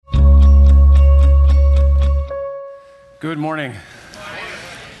Good morning.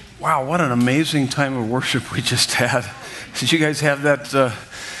 Wow, what an amazing time of worship we just had. Did you guys have that?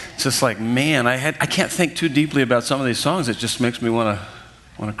 It's just like, man, I can't think too deeply about some of these songs. It just makes me want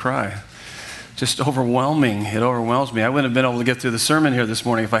to cry. Just overwhelming. It overwhelms me. I wouldn't have been able to get through the sermon here this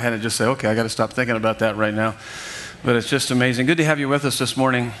morning if I had to just say, okay, I got to stop thinking about that right now. But it's just amazing. Good to have you with us this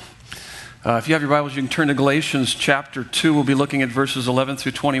morning. If you have your Bibles, you can turn to Galatians chapter 2. We'll be looking at verses 11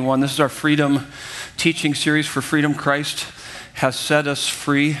 through 21. This is our freedom teaching series for freedom. Christ has set us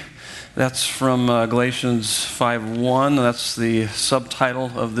free. That's from Galatians 5:1. That's the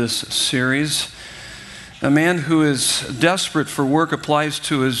subtitle of this series. A man who is desperate for work applies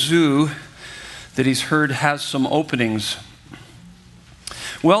to a zoo that he's heard has some openings.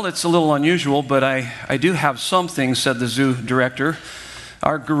 Well, it's a little unusual, but I do have something, said the zoo director.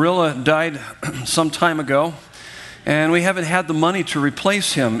 Our gorilla died some time ago, and we haven't had the money to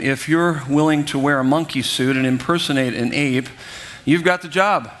replace him. If you're willing to wear a monkey suit and impersonate an ape, you've got the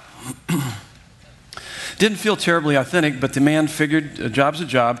job. Didn't feel terribly authentic, but the man figured a job's a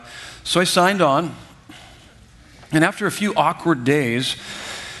job, so I signed on. And after a few awkward days,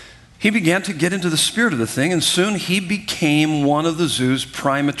 he began to get into the spirit of the thing, and soon he became one of the zoo's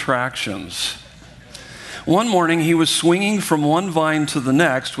prime attractions. One morning, he was swinging from one vine to the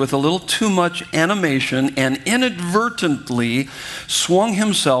next with a little too much animation and inadvertently swung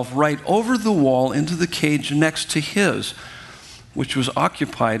himself right over the wall into the cage next to his, which was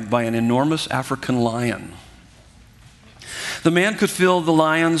occupied by an enormous African lion. The man could feel the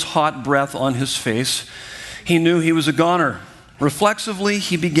lion's hot breath on his face. He knew he was a goner. Reflexively,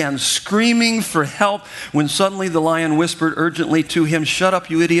 he began screaming for help when suddenly the lion whispered urgently to him, "Shut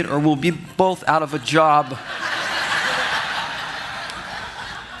up, you idiot, or we'll be both out of a job."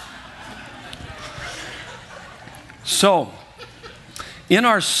 So, in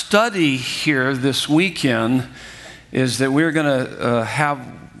our study here this weekend is that we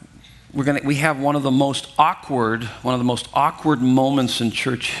have one of the most awkward moments in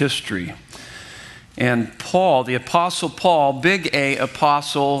church history. And Paul, the Apostle Paul, big A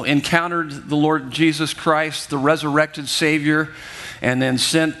apostle, encountered the Lord Jesus Christ, the resurrected Savior, and then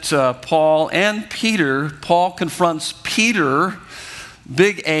sent Paul and Peter. Paul confronts Peter,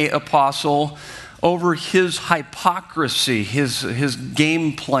 big A apostle, over his hypocrisy, his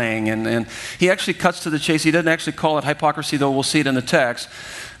game playing. And he actually cuts to the chase. He doesn't actually call it hypocrisy, though we'll see it in the text.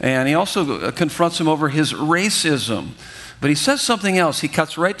 And he also confronts him over his racism. But he says something else. He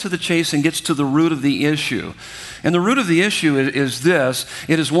cuts right to the chase and gets to the root of the issue. And the root of the issue is this.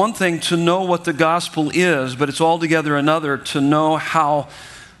 It is one thing to know what the gospel is, but it's altogether another to know how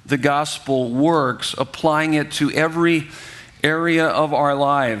the gospel works, applying it to every area of our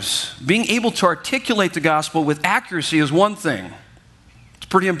lives. Being able to articulate the gospel with accuracy is one thing. It's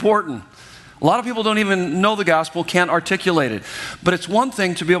pretty important. A lot of people don't even know the gospel, can't articulate it. But it's one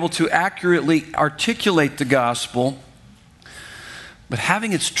thing to be able to accurately articulate the gospel, but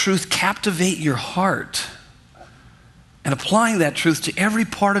having its truth captivate your heart and applying that truth to every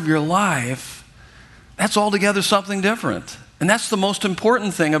part of your life, that's altogether something different. And that's the most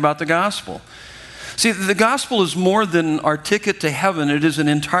important thing about the gospel. See, the gospel is more than our ticket to heaven. It is an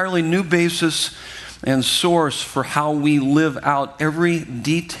entirely new basis and source for how we live out every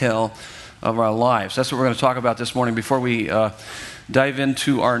detail of our lives. That's what we're going to talk about this morning. Before we dive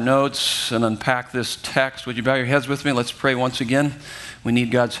into our notes and unpack this text, would you bow your heads with me? Let's pray once again. We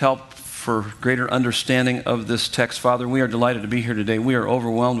need God's help for greater understanding of this text. Father, we are delighted to be here today. We are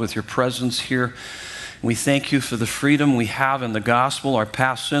overwhelmed with your presence here. We thank you for the freedom we have in the gospel. Our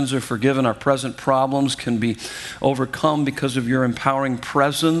past sins are forgiven. Our present problems can be overcome because of your empowering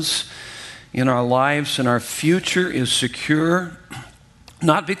presence in our lives, and our future is secure,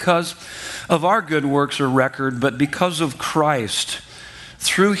 not because of our good works or record, but because of Christ,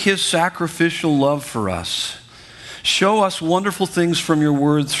 through his sacrificial love for us. Show us wonderful things from your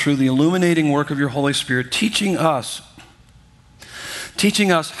word through the illuminating work of your Holy Spirit, teaching us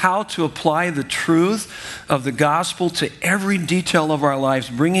how to apply the truth of the gospel to every detail of our lives,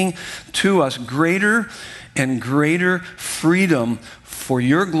 bringing to us greater and greater freedom for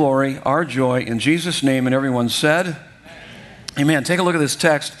your glory, our joy. In Jesus' name, and everyone said, Amen. Take a look at this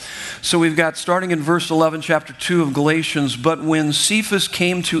text. So we've got, starting in verse 11, chapter 2 of Galatians, but when Cephas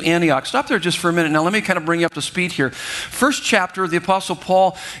came to Antioch. Stop there just for a minute. Now let me kind of bring you up to speed here. First chapter, the Apostle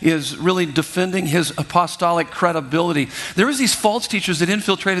Paul is really defending his apostolic credibility. There was these false teachers that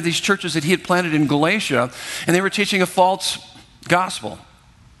infiltrated these churches that he had planted in Galatia, and they were teaching a false gospel.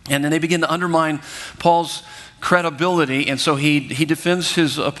 And then they begin to undermine Paul's credibility, and so he defends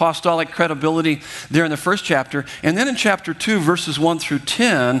his apostolic credibility there in the first chapter. And then in chapter 2, verses 1 through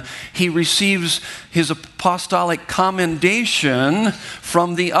 10, he receives his apostolic commendation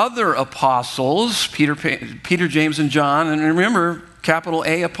from the other apostles, Peter, James, and John. And remember, capital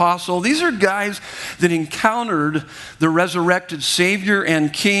A apostle. These are guys that encountered the resurrected Savior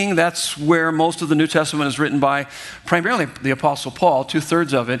and King. That's where most of the New Testament is written by, primarily the Apostle Paul,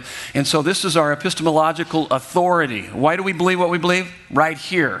 2/3 of it. And so this is our epistemological authority. Why do we believe what we believe? Right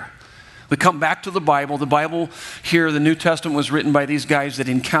here. We come back to the Bible. The Bible here, the New Testament, was written by these guys that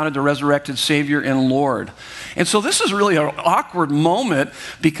encountered the resurrected Savior and Lord. And so this is really an awkward moment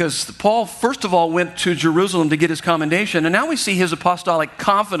because Paul, first of all, went to Jerusalem to get his commendation. And now we see his apostolic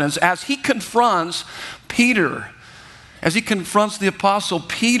confidence as he confronts Peter. As he confronts the apostle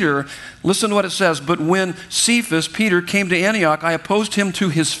Peter, listen to what it says. But when Cephas, Peter, came to Antioch, I opposed him to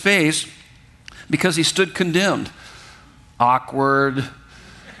his face because he stood condemned. Awkward.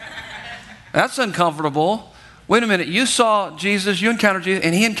 That's uncomfortable. Wait a minute, you saw Jesus, you encountered Jesus,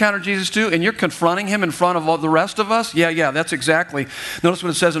 and he encountered Jesus too, and you're confronting him in front of all the rest of us? Yeah, that's exactly. Notice what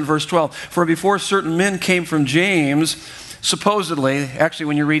it says in verse 12. For before certain men came from James, supposedly, actually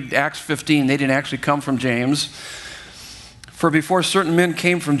when you read Acts 15, they didn't actually come from James. For before certain men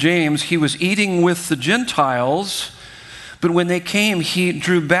came from James, he was eating with the Gentiles, but when they came, he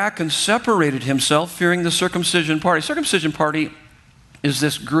drew back and separated himself, fearing the circumcision party. Circumcision party is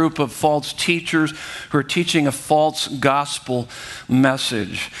this group of false teachers who are teaching a false gospel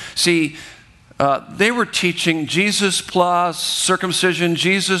message. See, they were teaching Jesus plus circumcision,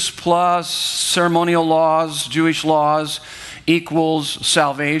 Jesus plus ceremonial laws, Jewish laws, equals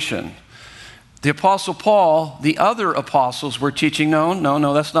salvation. The Apostle Paul, the other apostles were teaching,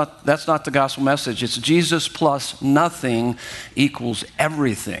 no, that's not the gospel message. It's Jesus plus nothing equals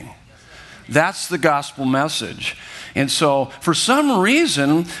everything. That's the gospel message. And so, for some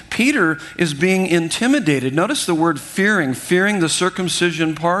reason, Peter is being intimidated. Notice the word fearing the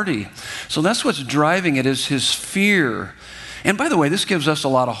circumcision party. So that's what's driving it, is his fear. And by the way, this gives us a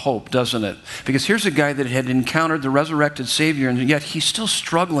lot of hope, doesn't it? Because here's a guy that had encountered the resurrected Savior, and yet he's still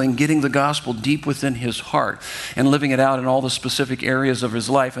struggling getting the gospel deep within his heart and living it out in all the specific areas of his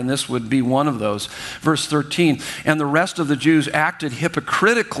life, and this would be one of those. Verse 13, and the rest of the Jews acted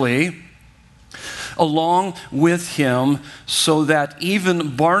hypocritically along with him, so that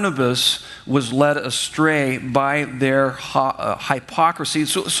even Barnabas was led astray by their hypocrisy.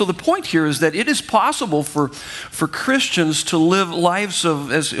 So the point here is that it is possible for Christians to live lives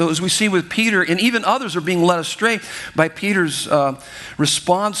of, as we see with Peter, and even others are being led astray by Peter's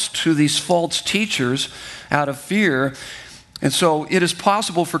response to these false teachers out of fear. And so it is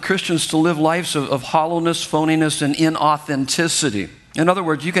possible for Christians to live lives of hollowness, phoniness, and inauthenticity. In other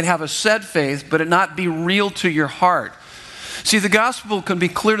words, you can have a said faith, but it not be real to your heart. See, the gospel can be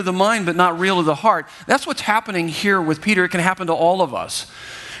clear to the mind, but not real to the heart. That's what's happening here with Peter. It can happen to all of us.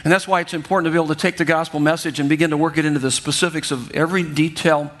 And that's why it's important to be able to take the gospel message and begin to work it into the specifics of every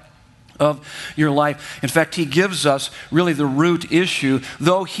detail of your life. In fact, he gives us really the root issue.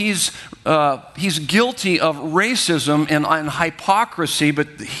 Though he's guilty of racism and hypocrisy, but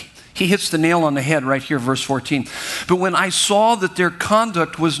he hits the nail on the head right here, verse 14. But when I saw that their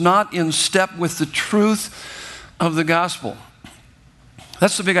conduct was not in step with the truth of the gospel.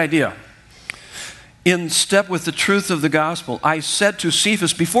 That's the big idea. In step with the truth of the gospel, I said to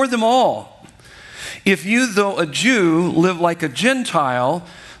Cephas before them all, if you, though a Jew, live like a Gentile,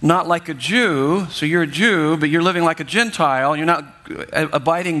 not like a Jew, so you're a Jew, but you're living like a Gentile, you're not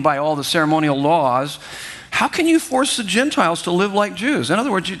abiding by all the ceremonial laws, how can you force the Gentiles to live like Jews? In other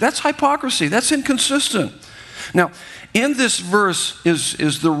words, that's hypocrisy. That's inconsistent. Now, in this verse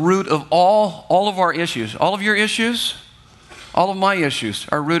is the root of all of our issues. All of your issues, all of my issues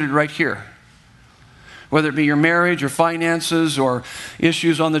are rooted right here. Whether it be your marriage or finances or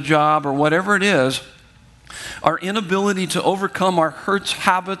issues on the job or whatever it is, our inability to overcome our hurts,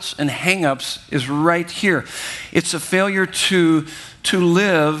 habits, and hang-ups is right here. It's a failure to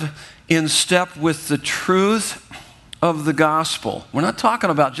live in step with the truth of the gospel. We're not talking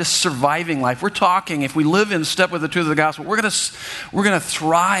about just surviving life. We're talking, if we live in step with the truth of the gospel, we're going to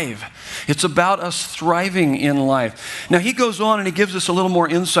thrive. It's about us thriving in life. Now, he goes on and he gives us a little more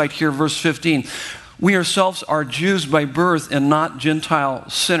insight here, verse 15. We ourselves are Jews by birth and not Gentile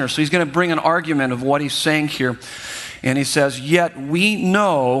sinners. So he's going to bring an argument of what he's saying here. And he says, yet we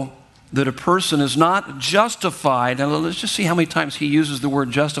know that a person is not justified. And let's just see how many times he uses the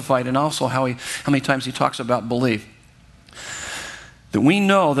word justified and also how many times he talks about belief. that we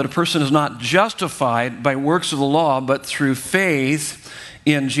know that a person is not justified by works of the law, but through faith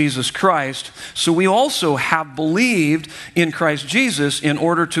in Jesus Christ. So we also have believed in Christ Jesus in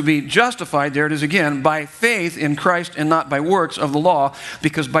order to be justified, there it is again, by faith in Christ and not by works of the law,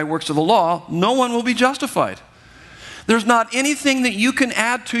 because by works of the law, no one will be justified. There's not anything that you can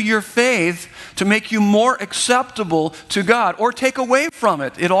add to your faith to make you more acceptable to God or take away from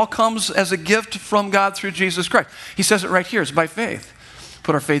it. It all comes as a gift from God through Jesus Christ. He says it right here, it's by faith.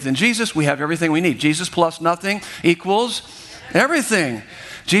 Put our faith in Jesus, we have everything we need. Jesus plus nothing equals everything.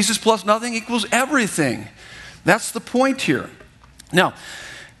 Jesus plus nothing equals everything. That's the point here. Now,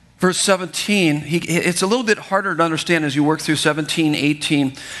 verse 17, it's a little bit harder to understand as you work through 17,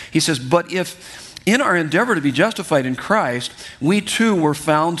 18. He says, but if in our endeavor to be justified in Christ, we too were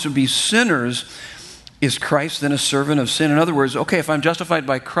found to be sinners, is Christ then a servant of sin? In other words, okay, if I'm justified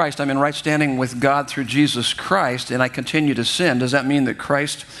by Christ, I'm in right standing with God through Jesus Christ, and I continue to sin, does that mean that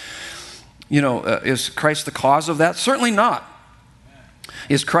Christ, is Christ the cause of that? Certainly not.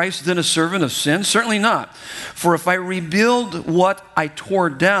 Is Christ then a servant of sin? Certainly not. For if I rebuild what I tore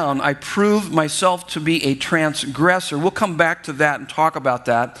down, I prove myself to be a transgressor. We'll come back to that and talk about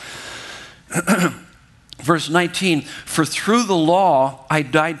that. Verse 19, for through the law I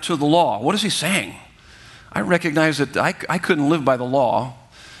died to the law. What is he saying? I recognize that I couldn't live by the law,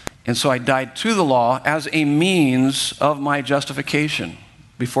 and so I died to the law as a means of my justification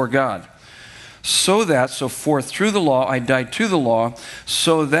before God. So forth through the law I died to the law,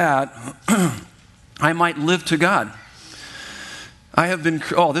 so that I might live to God. I have been,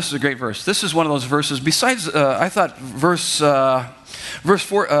 this is a great verse. This is one of those verses. Besides, I thought verse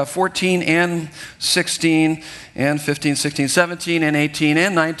 14 and 16 and 15, 16, 17 and 18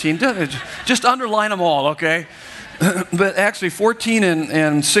 and 19. Just underline them all, okay? But actually 14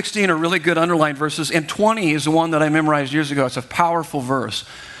 and 16 are really good underlined verses, and 20 is the one that I memorized years ago. It's a powerful verse.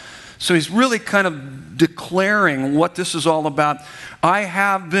 So he's really kind of declaring what this is all about. I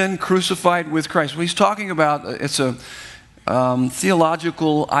have been crucified with Christ. What he's talking about, it's a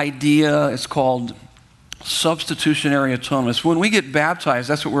theological idea. It's called substitutionary atonement. So when we get baptized,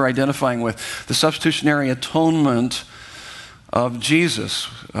 that's what we're identifying with, the substitutionary atonement of Jesus,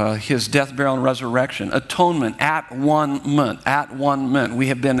 his death, burial, and resurrection. Atonement, at one moment. We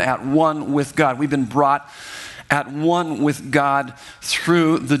have been at one with God. We've been brought at one with God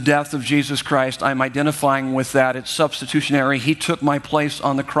through the death of Jesus Christ. I'm identifying with that. It's substitutionary. He took my place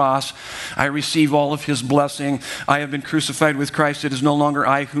on the cross. I receive all of his blessing. I have been crucified with Christ. It is no longer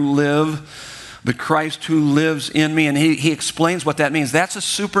I who live, but Christ who lives in me. And he explains what that means. That's a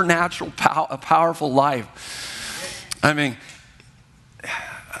supernatural, powerful life. I mean,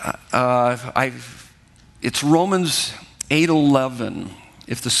 it's Romans 8:11.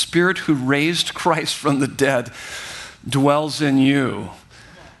 If the Spirit who raised Christ from the dead dwells in you,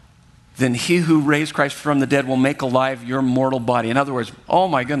 then he who raised Christ from the dead will make alive your mortal body. In other words, oh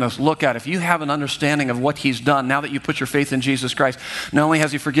my goodness, look at it. If you have an understanding of what he's done, now that you put your faith in Jesus Christ, not only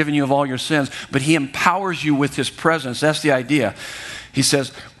has he forgiven you of all your sins, but he empowers you with his presence. That's the idea. He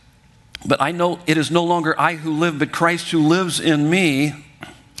says, but I know it is no longer I who live, but Christ who lives in me.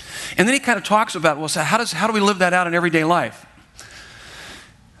 And then he kind of talks about, well, so how do we live that out in everyday life?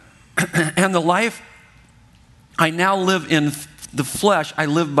 And the life I now live in the flesh, I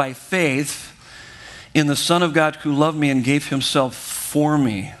live by faith in the Son of God who loved me and gave himself for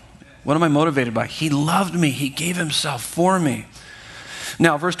me. What am I motivated by? He loved me. He gave himself for me.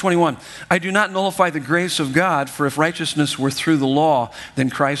 Now, verse 21, I do not nullify the grace of God, for if righteousness were through the law, then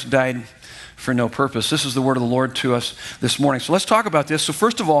Christ died for no purpose. This is the word of the Lord to us this morning. So let's talk about this. So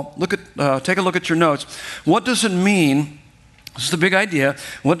first of all, take a look at your notes. What does it mean? This is the big idea.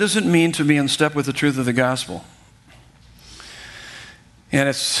 What does it mean to be in step with the truth of the gospel? And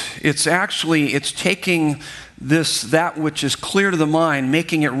it's taking that which is clear to the mind,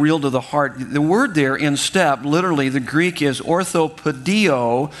 making it real to the heart. The word there, in step, literally, the Greek is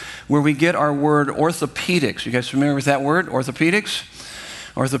orthopedio, where we get our word orthopedics. You guys familiar with that word, orthopedics?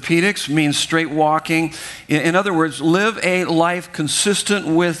 Orthopedics means straight walking. In other words, live a life consistent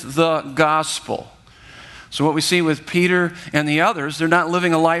with the gospel. So what we see with Peter and the others, they're not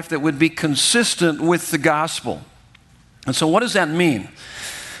living a life that would be consistent with the gospel. And so what does that mean?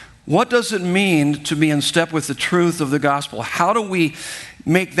 What does it mean to be in step with the truth of the gospel? How do we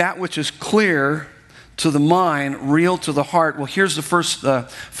make that which is clear to the mind real to the heart? Well, here's the first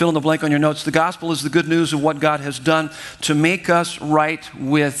fill in the blank on your notes. The gospel is the good news of what God has done to make us right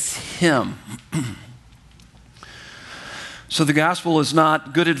with him. So the gospel is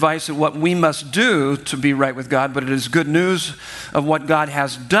not good advice of what we must do to be right with God, but it is good news of what God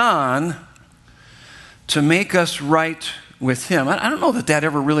has done to make us right with him. I don't know that that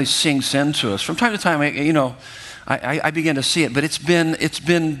ever really sinks into us. From time to time, I begin to see it, but it's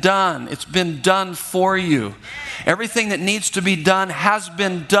been done. It's been done for you. Everything that needs to be done has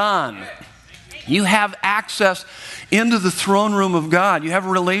been done. You have access into the throne room of God. You have a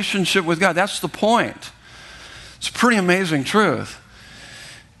relationship with God. That's the point. It's a pretty amazing truth.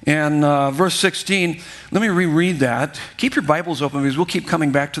 And verse 16, let me reread that. Keep your Bibles open because we'll keep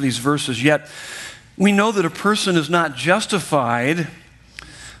coming back to these verses. Yet we know that a person is not justified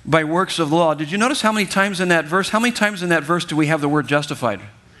by works of the law. Did you notice how many times in that verse? How many times in that verse do we have the word justified?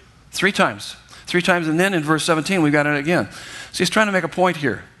 3 times. 3 times, and then in verse 17 we've got it again. So he's trying to make a point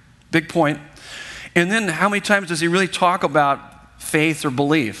here. Big point. And then how many times does he really talk about faith or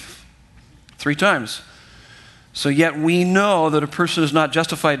belief? 3 times. So yet we know that a person is not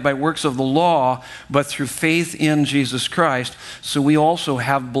justified by works of the law, but through faith in Jesus Christ. So we also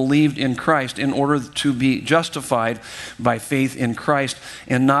have believed in Christ in order to be justified by faith in Christ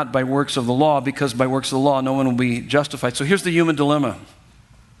and not by works of the law, because by works of the law no one will be justified. So here's the human dilemma,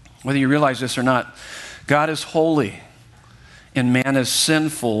 whether you realize this or not. God is holy and man is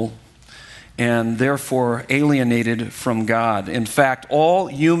sinful and therefore alienated from God. In fact, all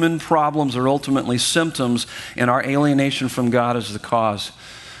human problems are ultimately symptoms, and our alienation from God is the cause.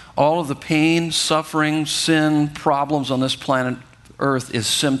 All of the pain, suffering, sin, problems on this planet Earth is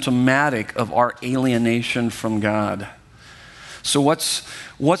symptomatic of our alienation from God. So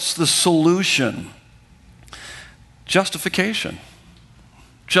what's the solution? Justification.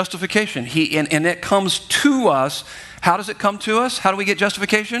 Justification. And it comes to us. How does it come to us? How do we get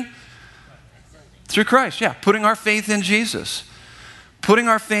justification? Through Christ, yeah. Putting our faith in Jesus. Putting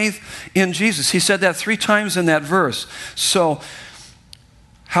our faith in Jesus. He said that 3 times in that verse. So,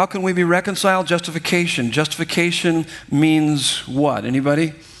 how can we be reconciled? Justification. Justification means what?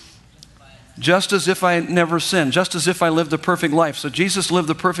 Anybody? Just as if I never sinned. Just as if I lived a perfect life. So Jesus lived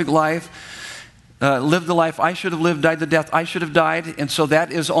the perfect life. Lived the life I should have lived, died the death I should have died. And so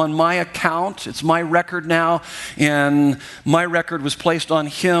that is on my account. It's my record now. And my record was placed on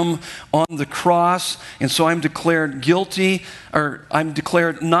him on the cross. And so I'm declared guilty, or I'm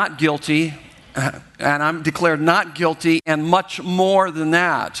declared not guilty. And I'm declared not guilty, and much more than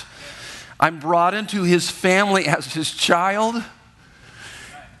that. I'm brought into his family as his child.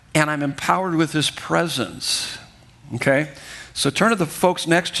 And I'm empowered with his presence. Okay? So turn to the folks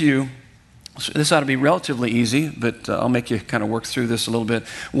next to you. So this ought to be relatively easy, but I'll make you kind of work through this a little bit.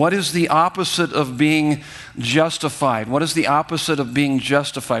 What is the opposite of being justified? What is the opposite of being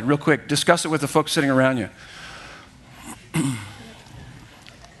justified? Real quick, discuss it with the folks sitting around you.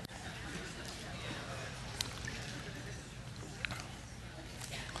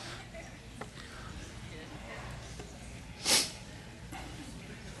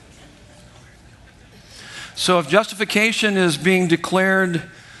 So if justification is being declared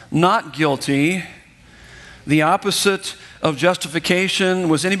not guilty, the opposite of justification,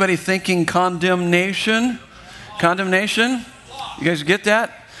 was anybody thinking condemnation? Condemnation? You guys get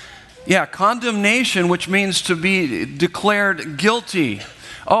that? Yeah, condemnation, which means to be declared guilty.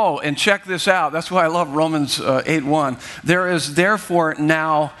 Oh, and check this out. That's why I love Romans 8:1. There is therefore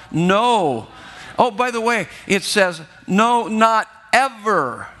now no. Oh, by the way, it says no, not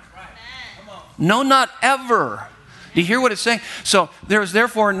ever. No, not ever. Do you hear what it's saying? So there is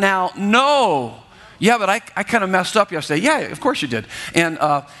therefore now no. Yeah, but I kind of messed up yesterday. Yeah, of course you did. And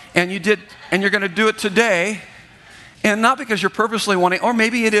you did, and you're going to do it today. And not because you're purposely wanting, or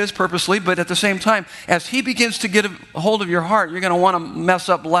maybe it is purposely, but at the same time, as he begins to get a hold of your heart, you're going to want to mess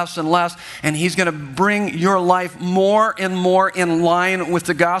up less and less, and he's going to bring your life more and more in line with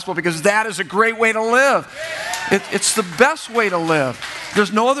the gospel, because that is a great way to live. It's the best way to live.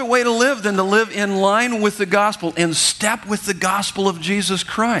 There's no other way to live than to live in line with the gospel, in step with the gospel of Jesus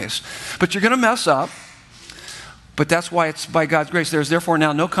Christ. But you're going to mess up. But that's why it's by God's grace. There's therefore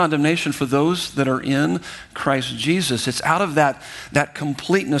now no condemnation for those that are in Christ Jesus. It's out of that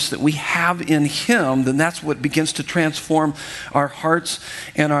completeness that we have in him, then that's what begins to transform our hearts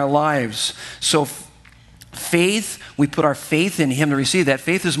and our lives. So faith, we put our faith in him to receive that.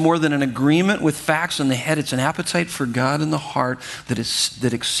 Faith is more than an agreement with facts in the head. It's an appetite for God in the heart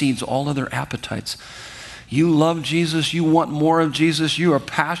that exceeds all other appetites. You love Jesus, you want more of Jesus, you are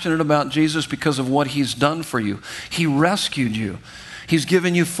passionate about Jesus because of what he's done for you. He rescued you. He's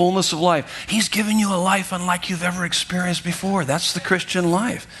given you fullness of life. He's given you a life unlike you've ever experienced before. That's the Christian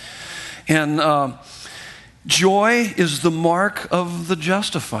life. And joy is the mark of the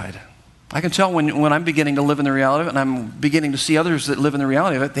justified. I can tell when I'm beginning to live in the reality of it, and I'm beginning to see others that live in the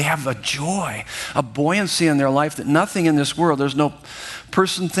reality of it, they have a joy, a buoyancy in their life that nothing in this world, there's no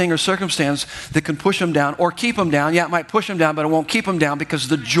person, thing, or circumstance that can push them down or keep them down. Yeah, it might push them down, but it won't keep them down, because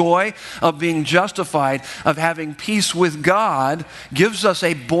the joy of being justified, of having peace with God, gives us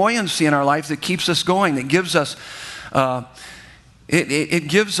a buoyancy in our life that keeps us going, that gives us it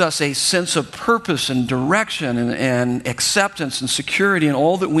gives us a sense of purpose and direction and acceptance and security and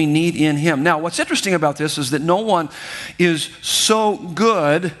all that we need in Him. Now, what's interesting about this is that no one is so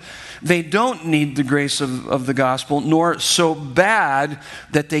good they don't need the grace of the gospel, nor so bad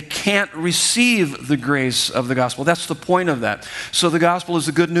that they can't receive the grace of the gospel. That's the point of that. So the gospel is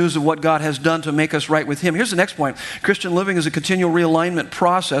the good news of what God has done to make us right with Him. Here's the next point. Christian living is a continual realignment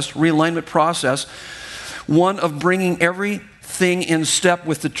process, one of bringing everything in step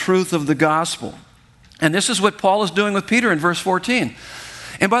with the truth of the gospel. And this is what Paul is doing with Peter in verse 14.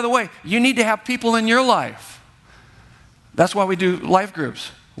 And by the way, you need to have people in your life. That's why we do life groups.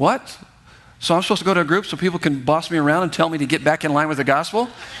 What? So I'm supposed to go to a group so people can boss me around and tell me to get back in line with the gospel?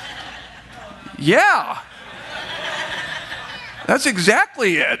 Yeah. That's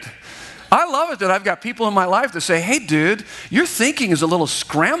exactly it. I love it that I've got people in my life that say, hey, dude, your thinking is a little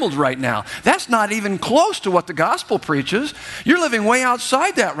scrambled right now. That's not even close to what the gospel preaches. You're living way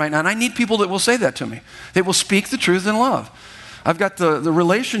outside that right now. And I need people that will say that to me. They will speak the truth in love. I've got the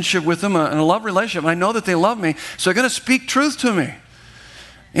relationship with them, and a love relationship, and I know that they love me, so they're going to speak truth to me.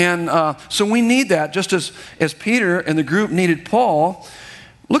 And so we need that, just as Peter and the group needed Paul.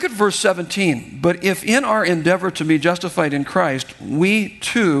 Look at verse 17. But if in our endeavor to be justified in Christ, we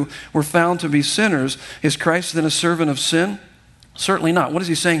too were found to be sinners, is Christ then a servant of sin? Certainly not. What is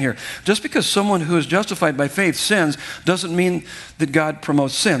he saying here? Just because someone who is justified by faith sins doesn't mean that God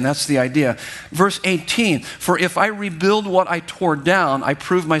promotes sin. That's the idea. Verse 18, for if I rebuild what I tore down, I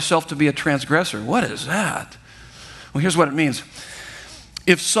prove myself to be a transgressor. What is that? Well, here's what it means.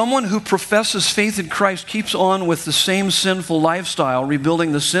 If someone who professes faith in Christ keeps on with the same sinful lifestyle,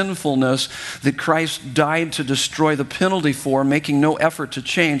 rebuilding the sinfulness that Christ died to destroy the penalty for, making no effort to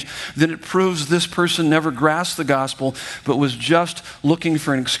change, then it proves this person never grasped the gospel, but was just looking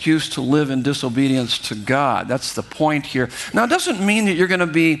for an excuse to live in disobedience to God. That's the point here. Now, it doesn't mean that you're going to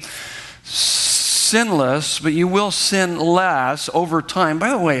be sinless, but you will sin less over time. By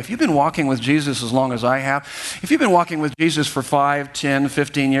the way, if you've been walking with Jesus as long as I have, if you've been walking with Jesus for 5, 10,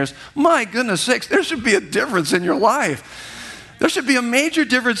 15 years, my goodness sakes, there should be a difference in your life. There should be a major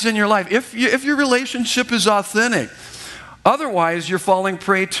difference in your life if your relationship is authentic. Otherwise, you're falling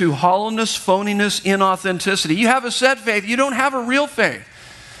prey to hollowness, phoniness, inauthenticity. You have a said faith, you don't have a real faith.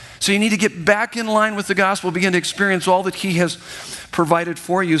 So you need to get back in line with the gospel, begin to experience all that He has provided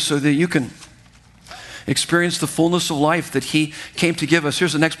for you so that you can experience the fullness of life that He came to give us.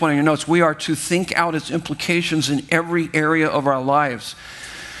 Here's the next point on your notes. We are to think out its implications in every area of our lives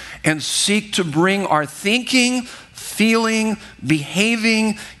and seek to bring our thinking, feeling,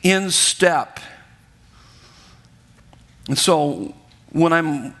 behaving in step. And so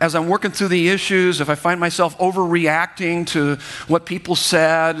as I'm working through the issues, if I find myself overreacting to what people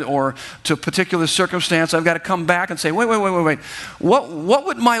said or to a particular circumstance, I've got to come back and say, wait. What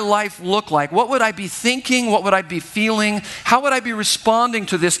would my life look like? What would I be thinking? What would I be feeling? How would I be responding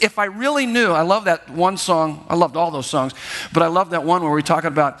to this if I really knew? I love that one song. I loved all those songs. But I love that one where we talk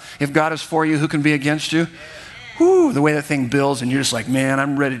about if God is for you, who can be against you? Whew, the way that thing builds, and you're just like, man,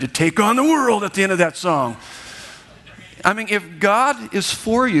 I'm ready to take on the world at the end of that song. I mean, if God is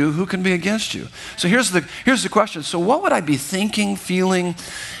for you, who can be against you? So here's the question. So what would I be thinking, feeling,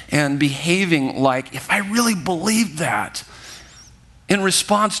 and behaving like if I really believed that in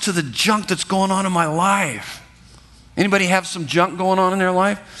response to the junk that's going on in my life? Anybody have some junk going on in their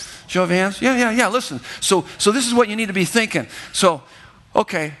life? Show of hands. Yeah. Listen. So this is what you need to be thinking. So,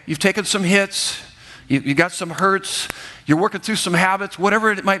 okay, you've taken some hits. You got some hurts. You're working through some habits,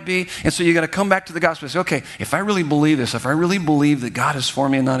 whatever it might be. And so you got to come back to the gospel and say, okay, if I really believe this, if I really believe that God is for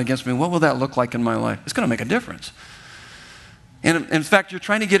me and not against me, what will that look like in my life? It's going to make a difference. And in fact, you're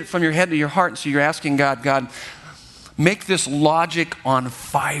trying to get it from your head to your heart. And so you're asking God, make this logic on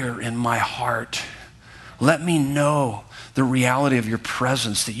fire in my heart. Let me know the reality of your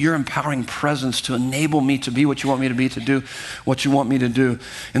presence, that your empowering presence to enable me to be what you want me to be, to do what you want me to do.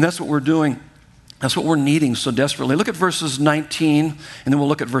 And that's what we're doing. That's what we're needing so desperately. Look at verses 19, and then we'll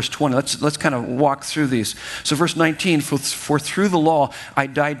look at verse 20. Let's kind of walk through these. So verse 19, for through the law, I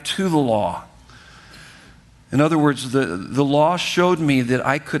died to the law. In other words, the law showed me that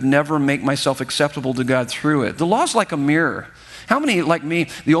I could never make myself acceptable to God through it. The law's like a mirror. How many, like me,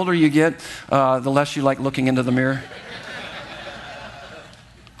 the older you get, the less you like looking into the mirror?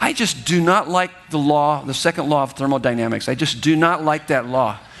 I just do not like the law, the second law of thermodynamics. I just do not like that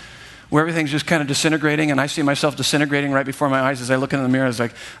law. where everything's just kind of disintegrating, and I see myself disintegrating right before my eyes as I look in the mirror. It's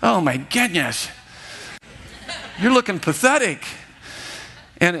like, oh my goodness, you're looking pathetic.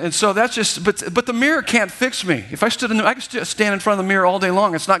 And so that's just, but the mirror can't fix me. If I could stand in front of the mirror all day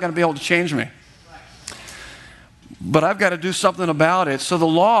long, it's not going to be able to change me. But I've got to do something about it. So the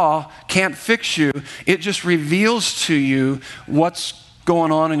law can't fix you. It just reveals to you what's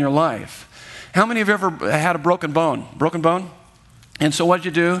going on in your life. How many of you ever had a broken bone? Broken bone? And so what'd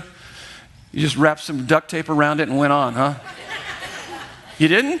you do? You just wrapped some duct tape around it and went on, huh? You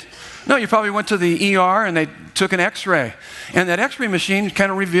didn't? No, you probably went to the ER and they took an x-ray. And that x-ray machine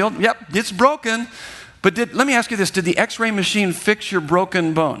kind of revealed, yep, it's broken. But let me ask you this, did the x-ray machine fix your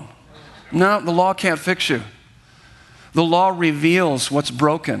broken bone? No, the law can't fix you. The law reveals what's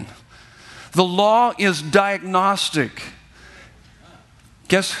broken. The law is diagnostic.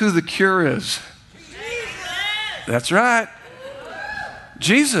 Guess who the cure is? Jesus. That's right.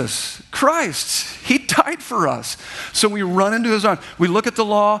 Jesus, Christ. He died for us. So we run into his arms. We look at the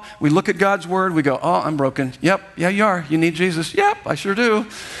law. We look at God's word. We go, oh, I'm broken. Yep, yeah, you are. You need Jesus. Yep, I sure do.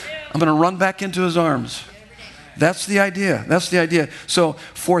 I'm going to run back into his arms. That's the idea. That's the idea. So,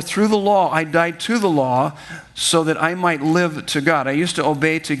 for through the law, I died to the law so that I might live to God. I used to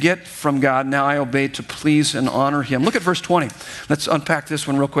obey to get from God. Now I obey to please and honor him. Look at verse 20. Let's unpack this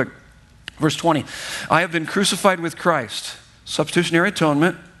one real quick. Verse 20. I have been crucified with Christ. Substitutionary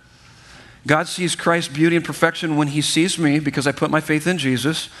atonement. God sees Christ's beauty and perfection when he sees me because I put my faith in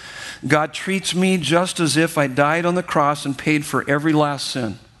Jesus. God treats me just as if I died on the cross and paid for every last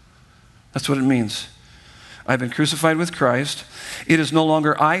sin. That's what it means. I've been crucified with Christ. It is no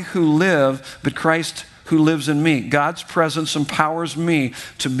longer I who live, but Christ who lives in me. God's presence empowers me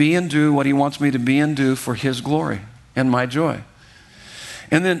to be and do what he wants me to be and do for his glory and my joy.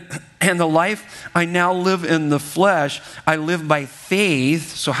 And the life I now live in the flesh, I live by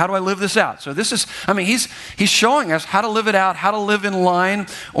faith. So how do I live this out? So this is, he's showing us how to live it out, how to live in line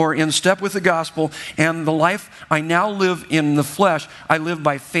or in step with the gospel. And the life I now live in the flesh, I live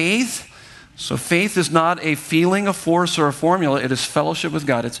by faith. So faith is not a feeling, a force, or a formula. It is fellowship with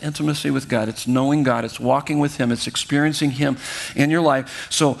God. It's intimacy with God. It's knowing God. It's walking with him. It's experiencing him in your life.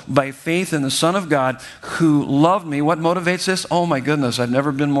 So by faith in the Son of God who loved me, what motivates this? Oh my goodness, I've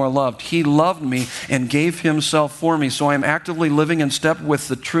never been more loved. He loved me and gave himself for me. So I am actively living in step with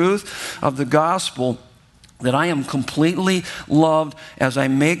the truth of the gospel that I am completely loved as I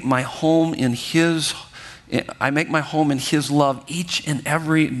make my home in his love each and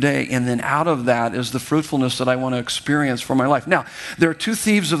every day. And then out of that is the fruitfulness that I want to experience for my life. Now, there are two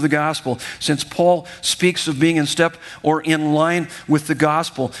thieves of the gospel. Since Paul speaks of being in step or in line with the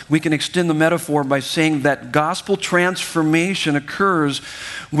gospel, we can extend the metaphor by saying that gospel transformation occurs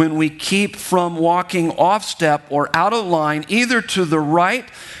when we keep from walking off step or out of line, either to the right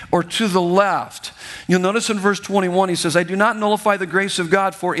or to the left. You'll notice in verse 21, he says, I do not nullify the grace of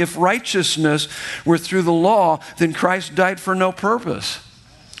God, for if righteousness were through the law, then Christ died for no purpose.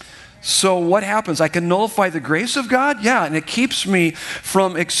 So what happens? I can nullify the grace of God? Yeah, and it keeps me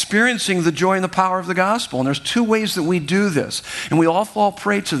from experiencing the joy and the power of the gospel. And there's two ways that we do this, and we all fall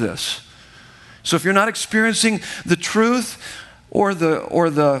prey to this. So if you're not experiencing the truth or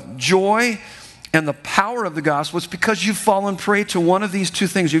the joy and the power of the gospel, it's because you've fallen prey to one of these two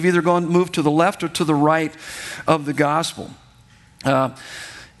things. You've either moved to the left or to the right of the gospel.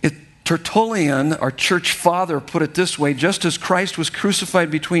 Tertullian, our church father, put it this way: just as Christ was crucified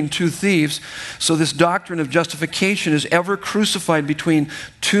between two thieves, so this doctrine of justification is ever crucified between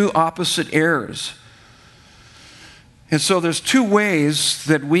two opposite errors. And so there's two ways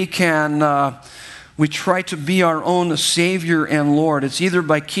that we try to be our own Savior and Lord. It's either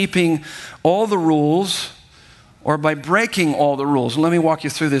by keeping all the rules or by breaking all the rules. And let me walk you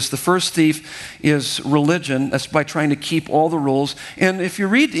through this. The first thief is religion. That's by trying to keep all the rules. And if you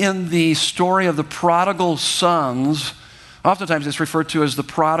read in the story of the prodigal sons, oftentimes it's referred to as the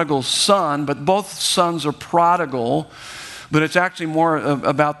prodigal son, but both sons are prodigal. But it's actually more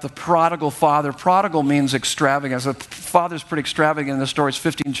about the prodigal father. Prodigal means extravagance. The father's pretty extravagant in the story. It's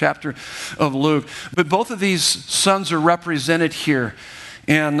 15th chapter of Luke. But both of these sons are represented here.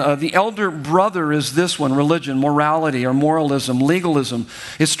 And the elder brother is this one: religion, morality, or moralism, legalism.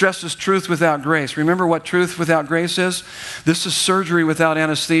 It stresses truth without grace. Remember what truth without grace is? This is surgery without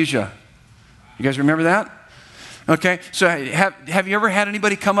anesthesia. You guys remember that? Okay, so have you ever had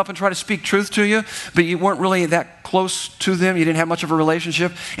anybody come up and try to speak truth to you, but you weren't really that close to them, you didn't have much of a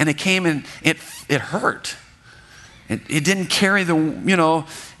relationship, and they came and it hurt. It didn't carry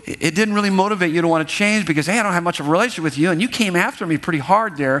it didn't really motivate you to want to change because, hey, I don't have much of a relationship with you, and you came after me pretty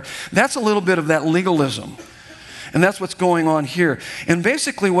hard there. That's a little bit of that legalism. And that's what's going on here. And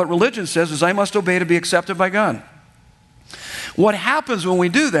basically what religion says is I must obey to be accepted by God. What happens when we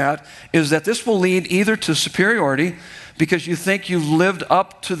do that is that this will lead either to superiority because you think you've lived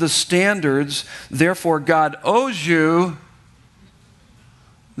up to the standards, therefore God owes you.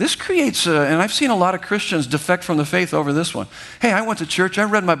 This creates, and I've seen a lot of Christians defect from the faith over this one. Hey, I went to church, I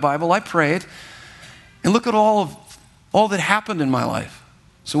read my Bible, I prayed, and look at all that happened in my life.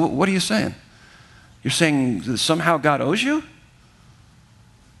 So what are you saying? You're saying that somehow God owes you?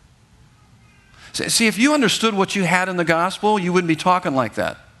 See, if you understood what you had in the gospel, you wouldn't be talking like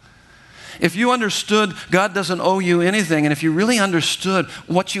that. If you understood God doesn't owe you anything, and if you really understood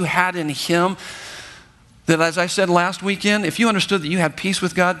what you had in Him, that as I said last weekend, if you understood that you had peace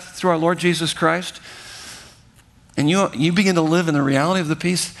with God through our Lord Jesus Christ, and you begin to live in the reality of the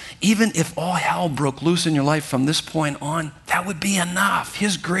peace, even if all hell broke loose in your life from this point on, that would be enough.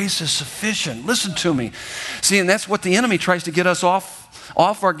 His grace is sufficient. Listen to me. See, and that's what the enemy tries to get us off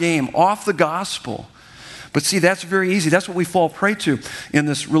our game, off the gospel. But see, that's very easy. That's what we fall prey to in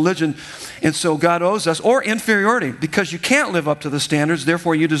this religion. And so God owes us, or inferiority, because you can't live up to the standards,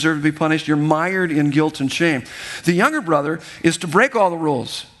 therefore you deserve to be punished. You're mired in guilt and shame. The younger brother is to break all the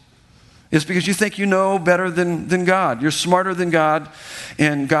rules. It's because you think you know better than God. You're smarter than God,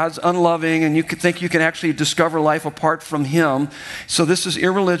 and God's unloving, and you think you can actually discover life apart from Him. So this is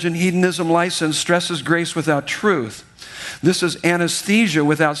irreligion, hedonism, license, stresses grace without truth. This is anesthesia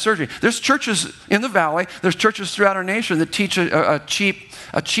without surgery. There's churches in the valley, there's churches throughout our nation that teach a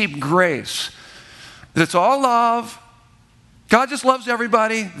cheap grace. That it's all love. God just loves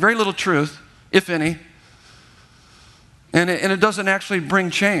everybody. Very little truth, if any. And it doesn't actually bring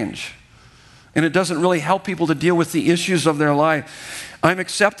change. And it doesn't really help people to deal with the issues of their life. I'm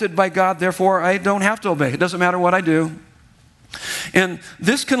accepted by God, therefore I don't have to obey. It doesn't matter what I do. And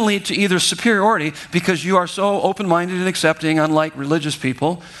this can lead to either superiority because you are so open-minded and accepting, unlike religious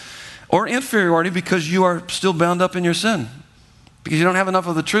people, or inferiority because you are still bound up in your sin, because you don't have enough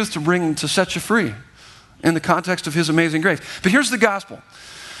of the truth to set you free in the context of His amazing grace. But here's the gospel.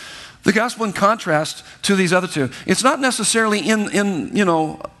 The gospel in contrast to these other two. It's not necessarily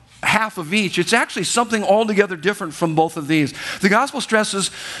in half of each. It's actually something altogether different from both of these. The gospel stresses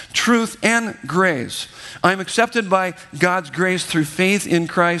truth and grace. I'm accepted by God's grace through faith in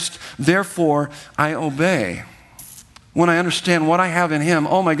Christ, therefore I obey. When I understand what I have in Him,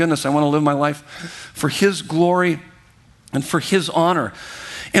 oh my goodness, I want to live my life for His glory and for His honor.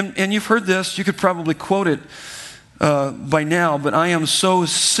 And you've heard this, you could probably quote it by now, but I am so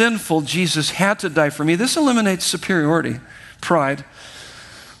sinful, Jesus had to die for me. This eliminates superiority, pride.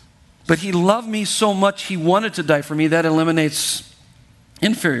 But He loved me so much, He wanted to die for me. That eliminates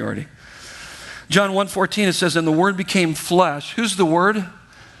inferiority. John 1:14, it says, and the Word became flesh. Who's the Word?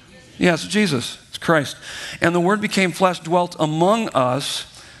 Yes, Jesus. It's Christ. And the Word became flesh, dwelt among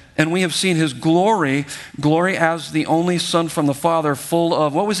us, and we have seen His glory as the only Son from the Father, full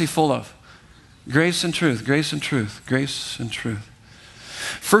of, what was He full of? Grace and truth, grace and truth, grace and truth.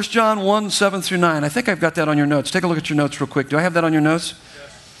 1 John 1:7-9. I think I've got that on your notes. Take a look at your notes real quick. Do I have that on your notes?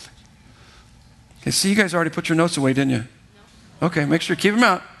 Okay, see, you guys already put your notes away, didn't you? No. Okay, make sure, keep them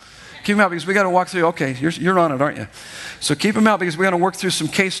out. Keep them out because we got to walk through. Okay, you're on it, aren't you? So keep them out because we got to work through some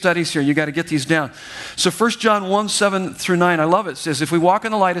case studies here. You got to get these down. So 1 John 1:7-9, I love it. It says, if we walk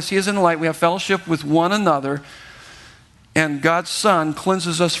in the light as He is in the light, we have fellowship with one another, and God's Son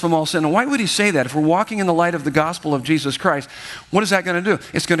cleanses us from all sin. And why would He say that? If we're walking in the light of the gospel of Jesus Christ, what is that going to do?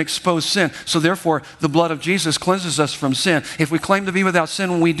 It's going to expose sin. So therefore, the blood of Jesus cleanses us from sin. If we claim to be without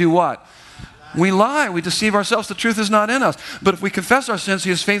sin, we do what? We lie. We deceive ourselves. The truth is not in us. But if we confess our sins,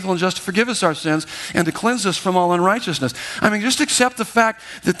 He is faithful and just to forgive us our sins and to cleanse us from all unrighteousness. I mean, just accept the fact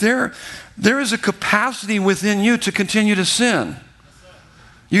that there is a capacity within you to continue to sin.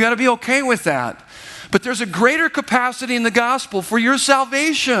 You got to be okay with that. But there's a greater capacity in the gospel for your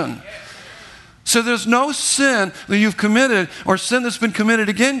salvation. So there's no sin that you've committed or sin that's been committed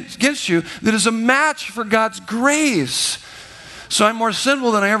against you that is a match for God's grace. So I'm more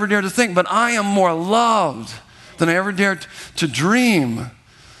sinful than I ever dared to think, but I am more loved than I ever dared to dream.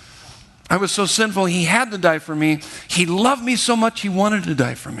 I was so sinful, He had to die for me. He loved me so much, He wanted to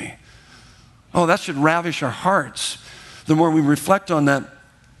die for me. Oh, that should ravish our hearts the more we reflect on that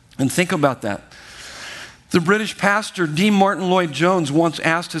and think about that. The British pastor D. Martin Lloyd-Jones once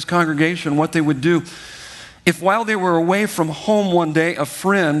asked his congregation what they would do if while they were away from home one day, a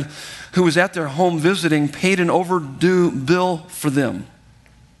friend who was at their home visiting paid an overdue bill for them.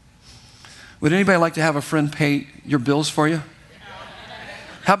 Would anybody like to have a friend pay your bills for you?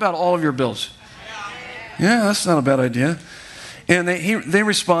 How about all of your bills? Yeah, that's not a bad idea. And they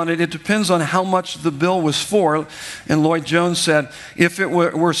responded, it depends on how much the bill was for. And Lloyd Jones said, if it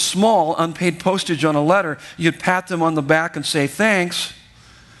were small, unpaid postage on a letter, you'd pat them on the back and say, thanks.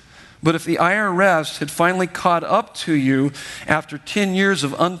 But if the IRS had finally caught up to you after 10 years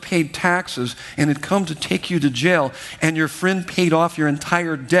of unpaid taxes and had come to take you to jail and your friend paid off your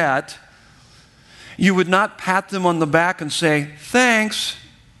entire debt, you would not pat them on the back and say, thanks.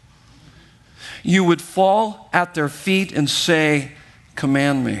 You would fall at their feet and say,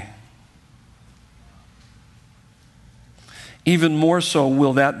 command me. Even more so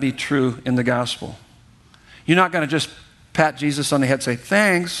will that be true in the gospel. You're not going to just pat Jesus on the head and say,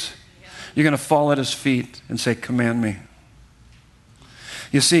 thanks. You're going to fall at his feet and say, command me.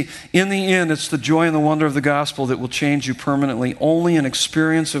 You see, in the end, it's the joy and the wonder of the gospel that will change you permanently. Only an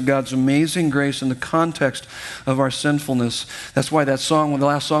experience of God's amazing grace in the context of our sinfulness. That's why that song, the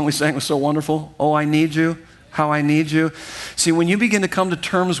last song we sang was so wonderful. Oh, I need you. How I need you. See, when you begin to come to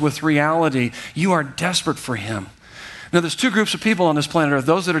terms with reality, you are desperate for him. Now, there's two groups of people on this planet Earth.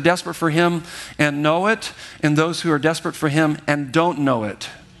 Those that are desperate for him and know it, and those who are desperate for him and don't know it.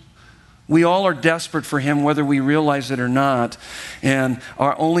 We all are desperate for him, whether we realize it or not. And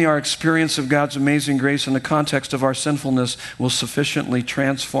only our experience of God's amazing grace in the context of our sinfulness will sufficiently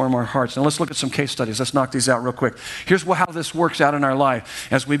transform our hearts. Now let's look at some case studies. Let's knock these out real quick. Here's how this works out in our life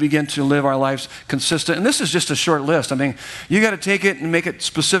as we begin to live our lives consistent. And this is just a short list. I mean, you got to take it and make it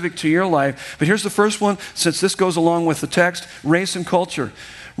specific to your life. But here's the first one, since this goes along with the text: race and culture.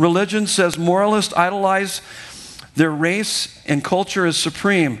 Religion says moralists idolize their race and culture is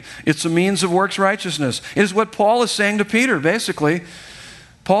supreme. It's a means of works righteousness. It is what Paul is saying to Peter, basically.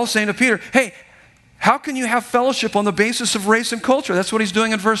 Paul's saying to Peter, hey, how can you have fellowship on the basis of race and culture? That's what he's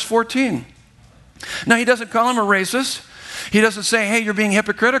doing in verse 14. Now, he doesn't call him a racist. He doesn't say, hey, you're being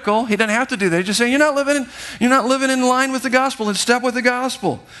hypocritical. He doesn't have to do that. He just say, you're not living in line with the gospel, in step with the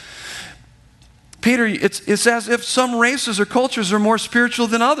gospel. Peter, it's as if some races or cultures are more spiritual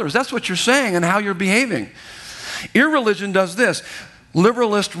than others. That's what you're saying and how you're behaving. Irreligion does this.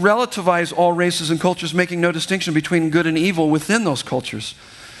 Liberalists relativize all races and cultures, making no distinction between good and evil within those cultures.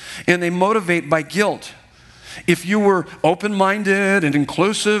 And they motivate by guilt. If you were open-minded and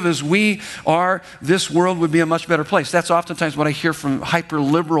inclusive as we are, this world would be a much better place. That's oftentimes what I hear from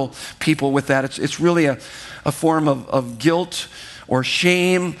hyper-liberal people with that. It's really a form of guilt or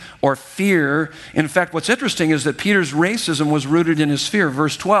shame or fear. In fact, what's interesting is that Peter's racism was rooted in his fear,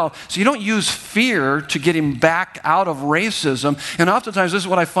 verse 12. So you don't use fear to get him back out of racism. And oftentimes this is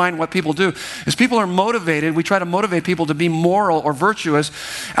what I find what people do, is people are motivated. We try to motivate people to be moral or virtuous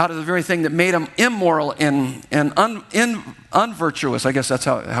out of the very thing that made them immoral and unvirtuous. I guess that's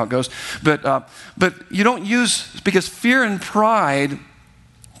how it goes. But you don't use, because fear and pride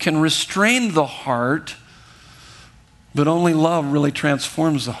can restrain the heart, but only love really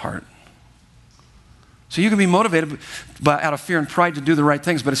transforms the heart. So you can be motivated out of fear and pride to do the right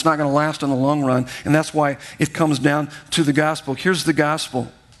things, but it's not going to last in the long run. And that's why it comes down to the gospel. Here's the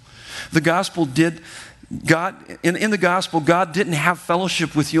gospel. The gospel in the gospel, God didn't have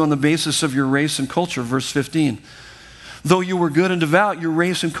fellowship with you on the basis of your race and culture, verse 15. Though you were good and devout, your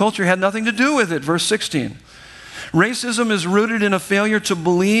race and culture had nothing to do with it, verse 16. Racism is rooted in a failure to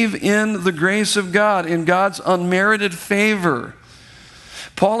believe in the grace of God, in God's unmerited favor.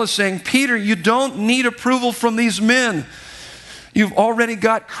 Paul is saying, Peter, you don't need approval from these men. You've already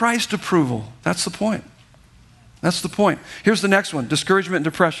got Christ's approval. That's the point. That's the point. Here's the next one, discouragement and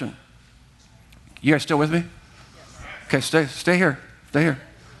depression. You guys still with me? Okay, stay here. Stay here.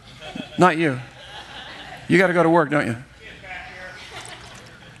 Not you. You got to go to work, don't you?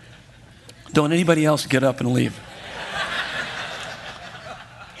 Don't anybody else get up and leave,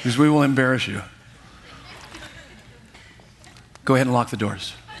 because we will embarrass you. Go ahead and lock the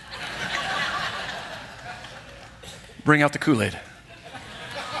doors. Bring out the Kool-Aid.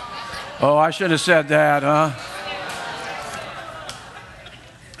 Oh, I shouldn't have said that, huh?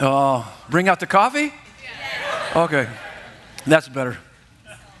 Oh, bring out the coffee? Okay, that's better.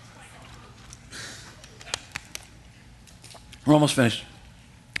 We're almost finished.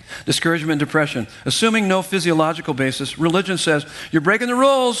 Discouragement and depression. Assuming no physiological basis, religion says, you're breaking the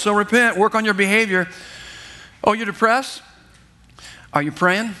rules, so repent, work on your behavior. Oh, you're depressed? Are you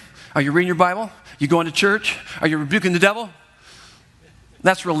praying? Are you reading your Bible? You going to church? Are you rebuking the devil?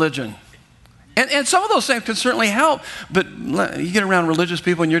 That's religion. And some of those things can certainly help, but you get around religious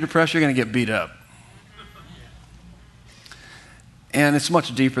people and you're depressed, you're going to get beat up. And it's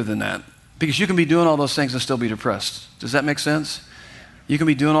much deeper than that, because you can be doing all those things and still be depressed. Does that make sense? You can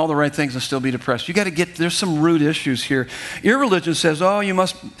be doing all the right things and still be depressed. You got to there's some root issues here. Irreligion says, oh, you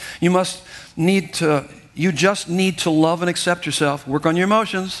must need to you just need to love and accept yourself, work on your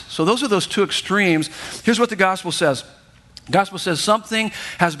emotions. So those are those two extremes. Here's what the gospel says. The gospel says something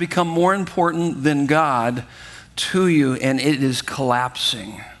has become more important than God to you, and it is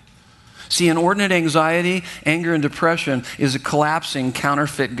collapsing. See, inordinate anxiety, anger, and depression is a collapsing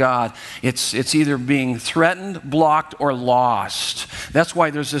counterfeit God. It's either being threatened, blocked, or lost. That's why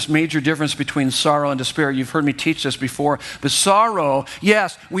there's this major difference between sorrow and despair. You've heard me teach this before. But sorrow,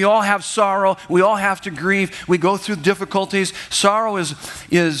 yes, we all have sorrow. We all have to grieve. We go through difficulties. Sorrow is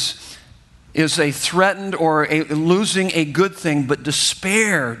a threatened or losing a good thing, but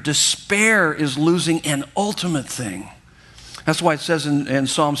despair is losing an ultimate thing. That's why it says in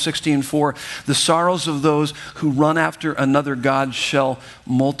Psalm 16:4, the sorrows of those who run after another God shall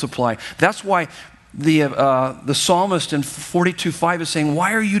multiply. That's why the psalmist in 42:5 is saying,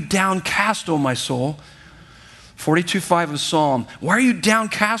 why are you downcast, O my soul? 42:5 of Psalm. Why are you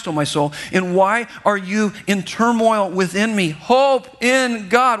downcast, O my soul? And why are you in turmoil within me? Hope in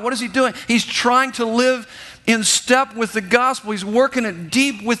God. What is he doing? He's trying to live in step with the gospel. He's working it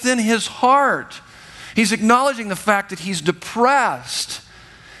deep within his heart. He's acknowledging the fact that he's depressed.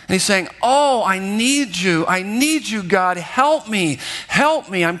 And he's saying, oh, I need you. I need you, God. Help me. Help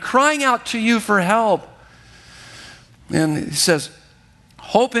me. I'm crying out to you for help. And he says,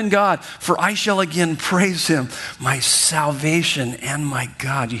 hope in God, for I shall again praise him, my salvation and my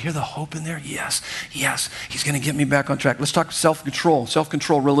God. You hear the hope in there? Yes, yes. He's going to get me back on track. Let's talk self-control,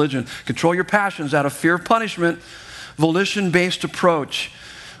 religion. Control your passions out of fear of punishment, volition-based approach,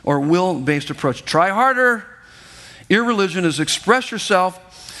 or will-based approach. Try harder. Irreligion is express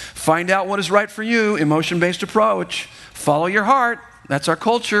yourself, find out what is right for you. Emotion-based approach. Follow your heart. That's our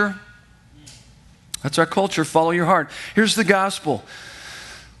culture. That's our culture. Follow your heart. Here's the gospel.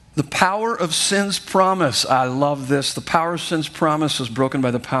 The power of sin's promise. I love this. The power of sin's promise is broken by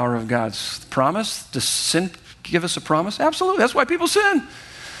the power of God's promise. Does sin give us a promise? Absolutely. That's why people sin.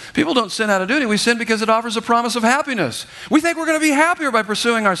 People don't sin out of duty. We sin because it offers a promise of happiness. We think we're going to be happier by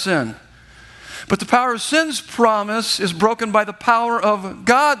pursuing our sin. But the power of sin's promise is broken by the power of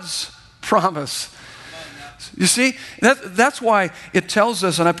God's promise. You see, that's why it tells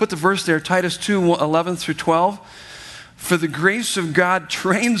us, and I put the verse there, Titus 2:11 through 12. For the grace of God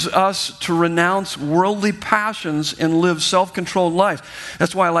trains us to renounce worldly passions and live self-controlled lives.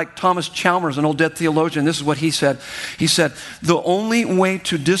 That's why I like Thomas Chalmers, an old dead theologian. This is what he said. He said, the only way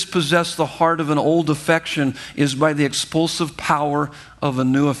to dispossess the heart of an old affection is by the expulsive power of a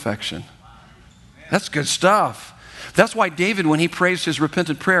new affection. That's good stuff. That's why David, when he prays his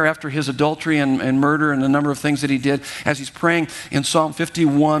repentant prayer after his adultery and murder and a number of things that he did, as he's praying in Psalm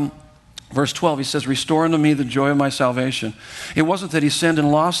 51, Verse 12, he says, restore unto me the joy of my salvation. It wasn't that he sinned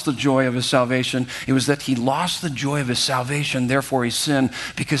and lost the joy of his salvation. It was that he lost the joy of his salvation, therefore he sinned.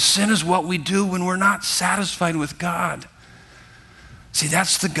 Because sin is what we do when we're not satisfied with God. See,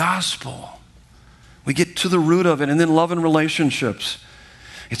 that's the gospel. We get to the root of it. And then love and relationships.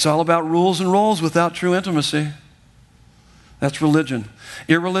 It's all about rules and roles without true intimacy. That's religion.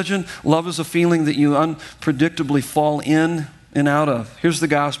 Irreligion, love is a feeling that you unpredictably fall in and out of. Here's the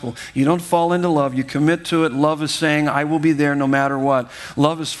gospel. You don't fall into love. You commit to it. Love is saying, I will be there no matter what.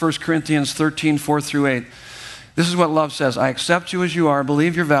 Love is 1 Corinthians 13, 4 through 8. This is what love says. I accept you as you are. I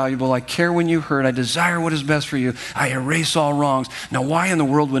believe you're valuable. I care when you hurt. I desire what is best for you. I erase all wrongs. Now, why in the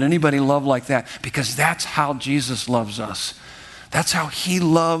world would anybody love like that? Because that's how Jesus loves us. That's how he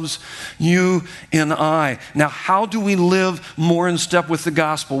loves you and I. Now, how do we live more in step with the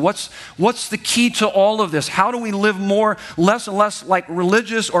gospel? What's the key to all of this? How do we live more, less and less like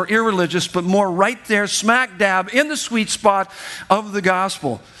religious or irreligious, but more right there, smack dab in the sweet spot of the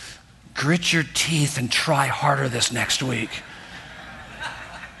gospel? Grit your teeth and try harder this next week.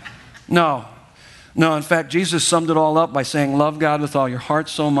 No, in fact, Jesus summed it all up by saying, love God with all your heart,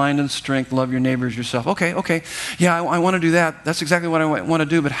 soul, mind, and strength. Love your neighbor as yourself. Okay. Yeah, I want to do that. That's exactly what I want to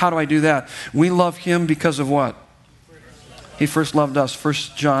do, but how do I do that? We love him because of what? He first loved us. 1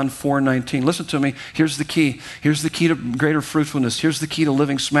 John 4:19. Listen to me. Here's the key. Here's the key to greater fruitfulness. Here's the key to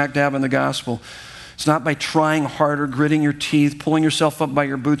living smack dab in the gospel. It's not by trying harder, gritting your teeth, pulling yourself up by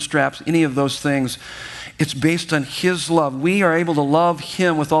your bootstraps, any of those things. It's based on his love. We are able to love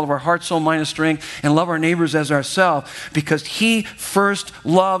him with all of our heart, soul, mind, and strength, and love our neighbors as ourselves because he first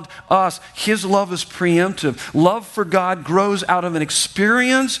loved us. His love is preemptive. Love for God grows out of an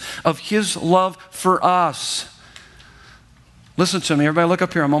experience of his love for us. Listen to me. Everybody look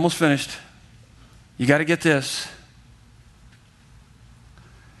up here. I'm almost finished. You got to get this.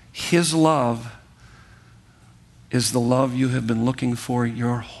 His love is the love you have been looking for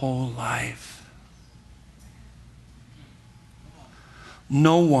your whole life.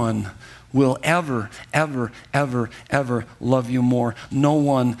 no one will ever, ever, ever, ever love you more. No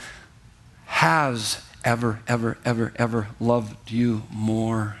one has ever, ever, ever, ever loved you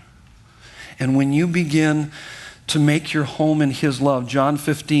more. And when you begin to make your home in His love, John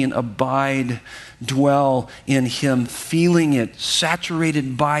 15, abide, dwell in Him, feeling it,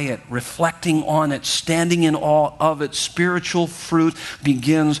 saturated by it, reflecting on it, standing in awe of it, spiritual fruit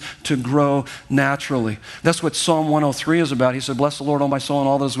begins to grow naturally. That's what Psalm 103 is about. He said, bless the Lord, O my soul, and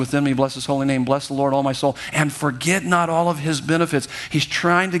all that is within me. Bless His holy name. Bless the Lord, O my soul, and forget not all of His benefits. He's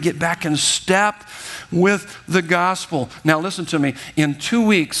trying to get back in step with the gospel. Now listen to me. In 2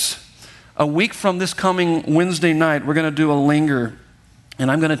 weeks, a week from this coming Wednesday night, we're going to do a linger.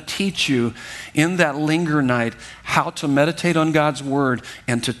 And I'm going to teach you in that linger night how to meditate on God's word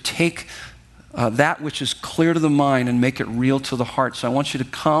and to take that which is clear to the mind and make it real to the heart. So I want you to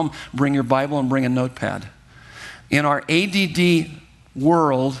come, bring your Bible, and bring a notepad. In our ADD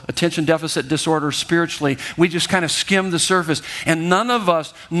world, attention deficit disorder spiritually, we just kind of skim the surface. And none of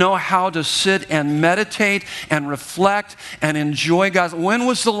us know how to sit and meditate and reflect and enjoy God's. When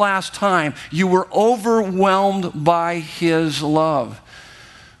was the last time you were overwhelmed by His love?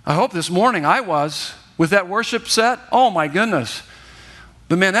 I hope this morning I was with that worship set. Oh my goodness.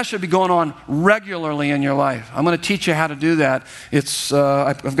 But man, that should be going on regularly in your life. I'm going to teach you how to do that. It's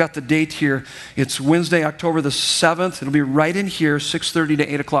I've got the date here. It's Wednesday, October the 7th. It'll be right in here, 6:30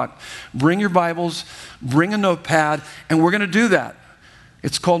 to 8 o'clock. Bring your Bibles, bring a notepad, and we're going to do that.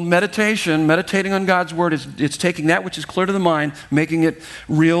 It's called meditation, meditating on God's word. It's taking that which is clear to the mind, making it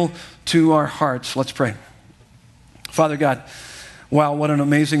real to our hearts. Let's pray. Father God, wow, what an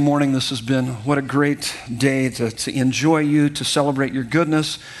amazing morning this has been. What a great day to enjoy you, to celebrate your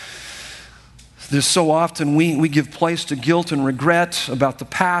goodness. There's so often we give place to guilt and regret about the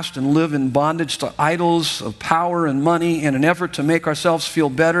past and live in bondage to idols of power and money in an effort to make ourselves feel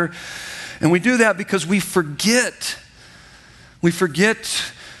better. And we do that because we forget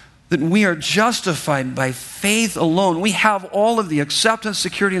that we are justified by faith alone. We have all of the acceptance,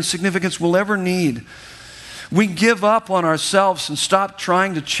 security, and significance we'll ever need. We give up on ourselves and stop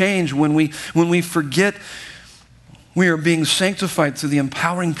trying to change when we forget we are being sanctified through the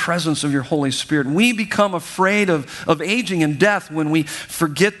empowering presence of your Holy Spirit. We become afraid of aging and death when we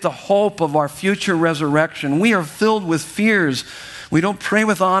forget the hope of our future resurrection. We are filled with fears. We don't pray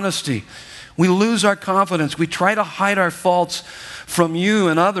with honesty. We lose our confidence. We try to hide our faults from you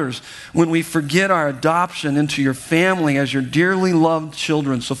and others when we forget our adoption into your family as your dearly loved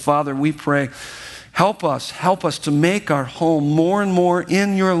children. So Father, we pray, help us to make our home more and more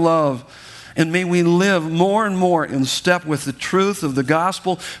in your love. And may we live more and more in step with the truth of the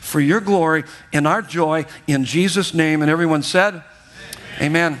gospel for your glory and our joy in Jesus' name. And everyone said,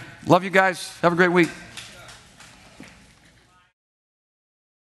 Amen. Love you guys. Have a great week.